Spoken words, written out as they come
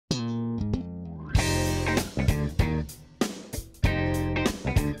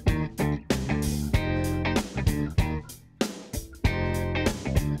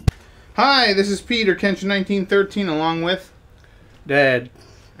Hi, this is Peter, Kenshin1913, along with Dad.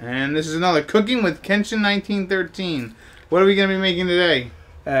 And this is another Cooking with Kenshin1913. What are we going to be making today?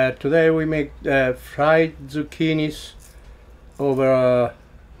 Today we make fried zucchinis over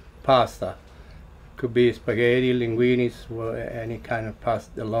pasta. Could be spaghetti, linguines, or any kind of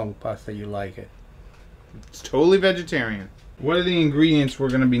pasta, long pasta you like it. It's totally vegetarian. What are the ingredients we're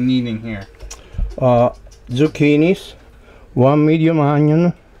going to be needing here? Zucchinis, 1 medium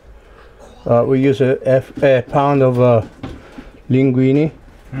onion. We use a pound of linguine,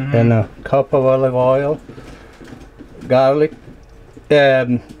 and a cup of olive oil, garlic,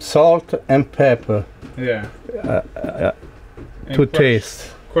 salt and pepper. Yeah. To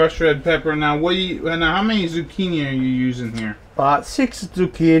taste. Crushed red pepper. Now, how many zucchini are you using here? 6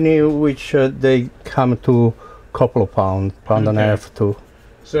 zucchini, which they come to a couple of pound and a half too.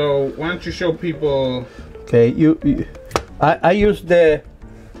 So why don't you show people? Okay, I use the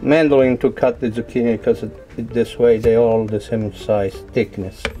mandolin to cut the zucchini because this way they all the same size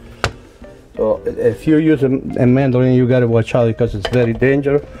thickness. So if you use a mandolin, you gotta watch out because it's very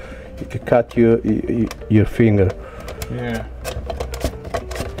dangerous. You can cut your finger. Yeah.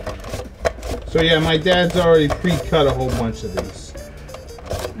 So yeah, my dad's already pre-cut a whole bunch of these.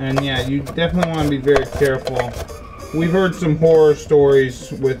 And yeah, you definitely want to be very careful. We've heard some horror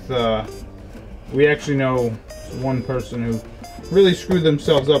stories with, we actually know one person who really screwed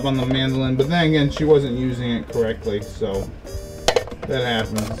themselves up on the mandolin, but then again, she wasn't using it correctly, so that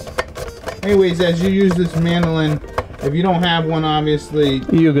happens. Anyways, as you use this mandolin, if you don't have one, obviously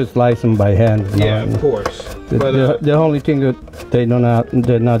you can slice them by hand. Yeah, of course. The only thing that they're not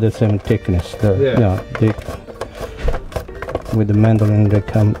the same thickness. With the mandolin, they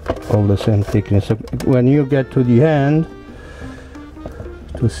come all the same thickness. So when you get to the end,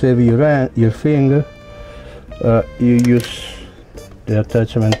 to save your finger, you use the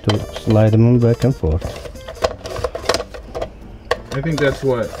attachment to slide them back and forth. I think that's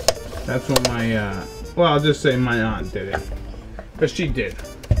what my well, I'll just say my aunt did it, because she did.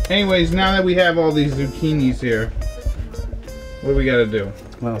 Anyways, now that we have all these zucchinis here, what do we got to do?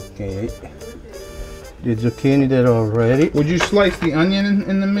 Okay, the zucchini that are ready. Would you slice the onion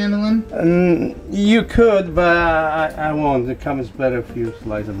in the mandolin? You could, but I won't. It comes better if you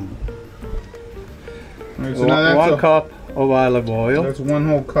slice them. Right, so now that's 1 cup of olive oil. That's 1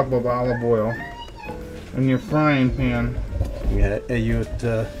 whole cup of olive oil in your frying pan. Yeah, you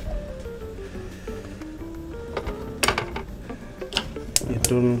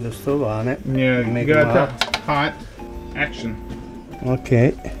turn the stove on it. Yeah, you got that hot. Action.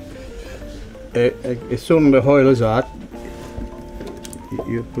 Okay. As soon as the oil is hot,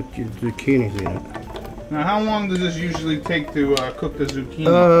 you put your zucchinis in it. Now, how long does this usually take to cook the zucchini?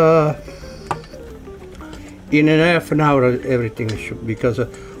 In half an hour, everything should, because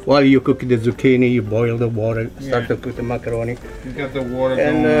while you cook the zucchini, you boil the water, start to cook the macaroni. You got the water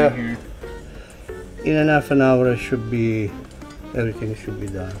going in here. In half an hour, everything should be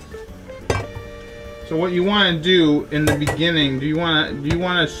done. So what you want to do in the beginning? Do you want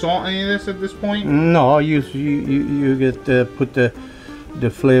to salt any of this at this point? No, you get put the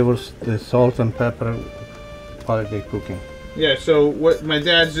flavors, the salt and pepper, while they're cooking. Yeah. So what my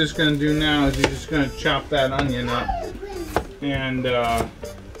dad's just gonna do now is he's just gonna chop that onion up, and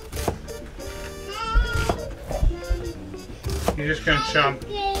you're just gonna chop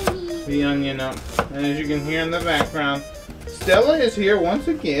the onion up. And as you can hear in the background, Stella is here once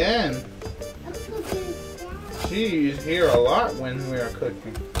again. She is here a lot when we are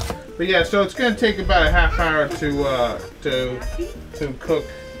cooking. But yeah, so it's going to take about a half hour to cook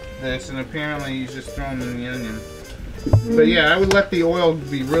this, and apparently he's just throwing in the onion. But yeah, I would let the oil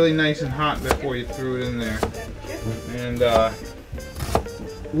be really nice and hot before you threw it in there. And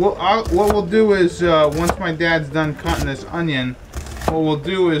what we'll do is once my dad's done cutting this onion, what we'll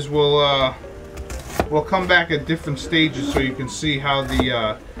do is we'll come back at different stages so you can see how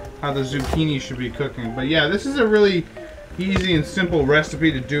the zucchini should be cooking. But yeah, this is a really easy and simple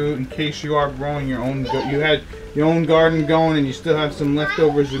recipe to do in case you are growing your own. You had your own garden going and you still have some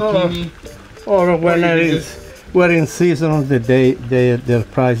leftover zucchini. Or when we're in season of the day, their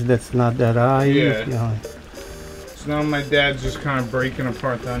price that's not that high. Yeah. You know. So now my dad's just kind of breaking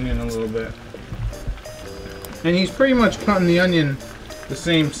apart the onion a little bit, and he's pretty much cutting the onion the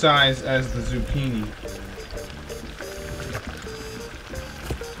same size as the zucchini.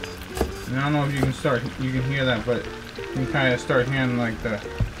 And I don't know if you can hear that, but you can kind of start hearing like the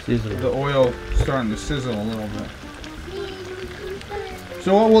oil starting to sizzle a little bit.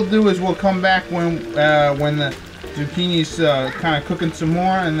 So what we'll do is we'll come back when the zucchini's kind of cooking some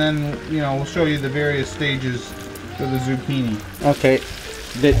more, and then we'll show you the various stages for the zucchini. Okay,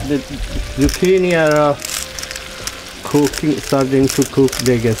 the zucchini are cooking, starting to cook.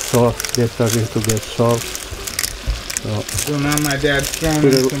 They get soft. They're starting to get soft. So now my dad's throwing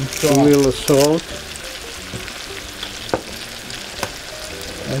in some salt. A little salt.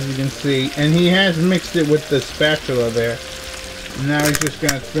 As you can see, and he has mixed it with the spatula there. And now he's just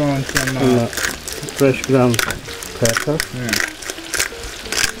going to throw in some fresh ground pepper.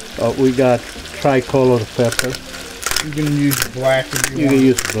 Yeah. We got tricolor pepper. You can use black if you want. You can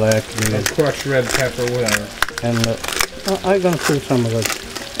use black. Or crushed red pepper, whatever. And I'm going to put some of that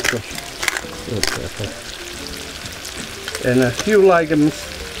crushed red pepper. And if you like them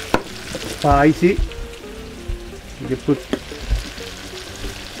spicy, you can put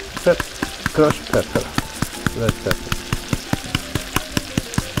crushed pepper, red pepper.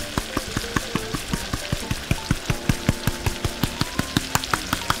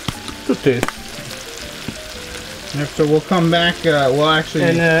 To taste. Yep, so we'll come back. We'll actually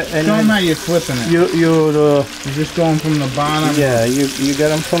show them how you're flipping it. You're just going from the bottom. Yeah, you get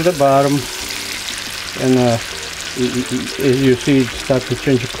them from the bottom, and as you see, it starts to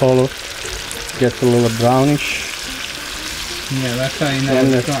change color, gets a little brownish. Yeah, that's how you know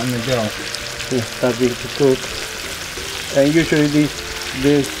it's starting to go. It's starting to cook. And usually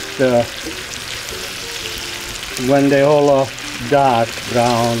these when they all are dark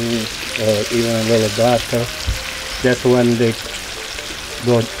brown or even a little darker, that's when they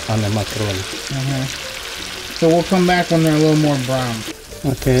go on the macaroni. So we'll come back when they're a little more brown.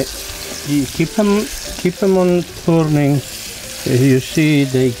 Okay, you keep them on turning. As you see,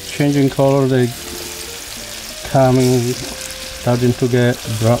 they changing color. They starting to get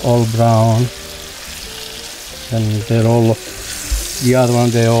all brown, and they're all the other one.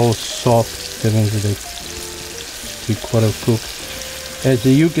 They're all soft. That means they 3/4 cooked. As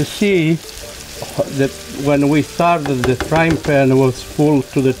you can see, that when we started, the frying pan was full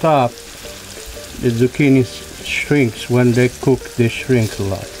to the top. The zucchini shrinks. When they cook, they shrink a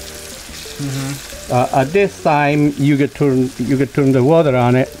lot. At this time, you get turn the water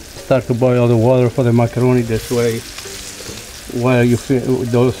on it. Start to boil the water for the macaroni this way. While the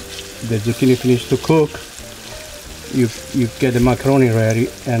zucchini finish to cook, you get the macaroni ready,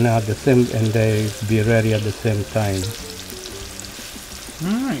 and they be ready at the same time.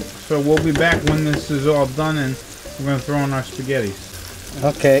 Alright, so we'll be back when this is all done, and we're going to throw in our spaghetti.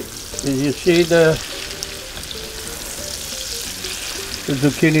 Okay, you see the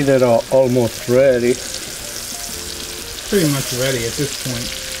zucchini that are almost ready. Pretty much ready at this point.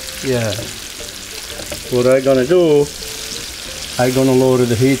 Yeah. What I'm gonna do, I'm gonna lower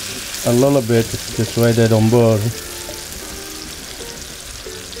the heat a little bit, this way they don't burn.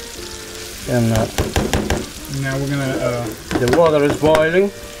 And now we're gonna the water is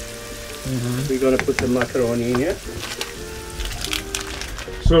boiling. We're gonna put the macaroni in here.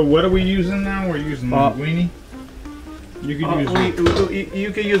 So what are we using now? We're using linguine. You can use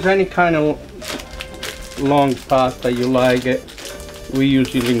you can use any kind of long pasta you like it. We use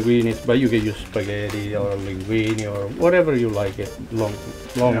linguine, but you can use spaghetti or linguine or whatever you like it. Long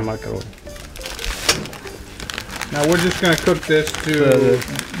macaroni. Now we're just gonna cook this to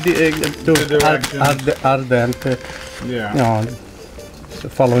al dente. Yeah. You know,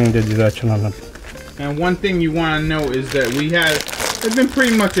 following the direction on it. And one thing you want to know is that it's been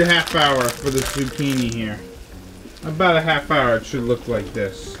pretty much a half hour for the zucchini here. About a half hour it should look like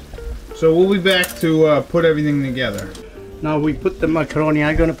this. So we'll be back to put everything together. Now we put the macaroni,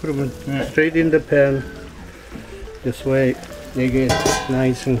 I'm gonna put them straight in the pan. This way they get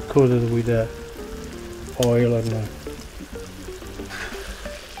nice and coated with the oil and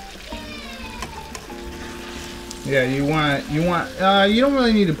yeah, you don't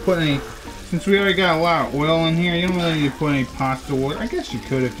really need to put any, since we already got a lot of oil in here, you don't really need to put any pasta oil. I guess you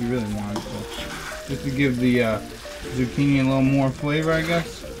could if you really wanted to. Just to give the zucchini a little more flavor, I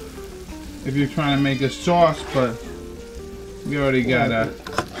guess. If you're trying to make a sauce, but we already got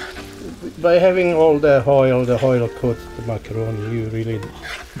by having all the oil coats the macaroni, you really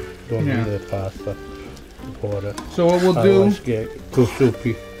don't need the pasta water. So what we'll do, get too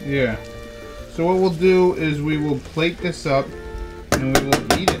soupy. Yeah. So what we'll do is we will plate this up and we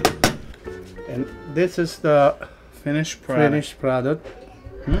will eat it. And this is the finished product.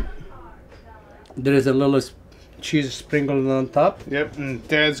 There is a little cheese sprinkled on top. Yep, and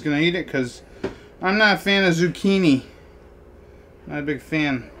Dad's gonna eat it because I'm not a fan of zucchini. Not a big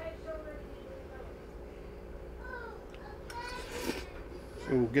fan. So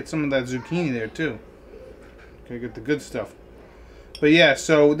we'll get some of that zucchini there too. Okay, get the good stuff. But yeah,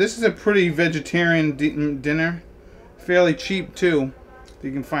 so this is a pretty vegetarian dinner. Fairly cheap too.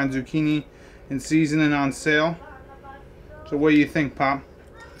 You can find zucchini in season and on sale. So what do you think, Pop?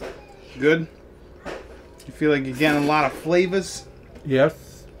 Good? You feel like you're getting a lot of flavors?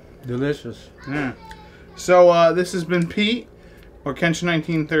 Yes, delicious. Yeah. So this has been Pete, or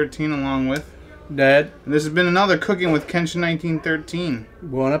Kenshin1913, along with Dad, and this has been another Cooking with Kenshin1913.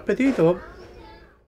 buon appetito.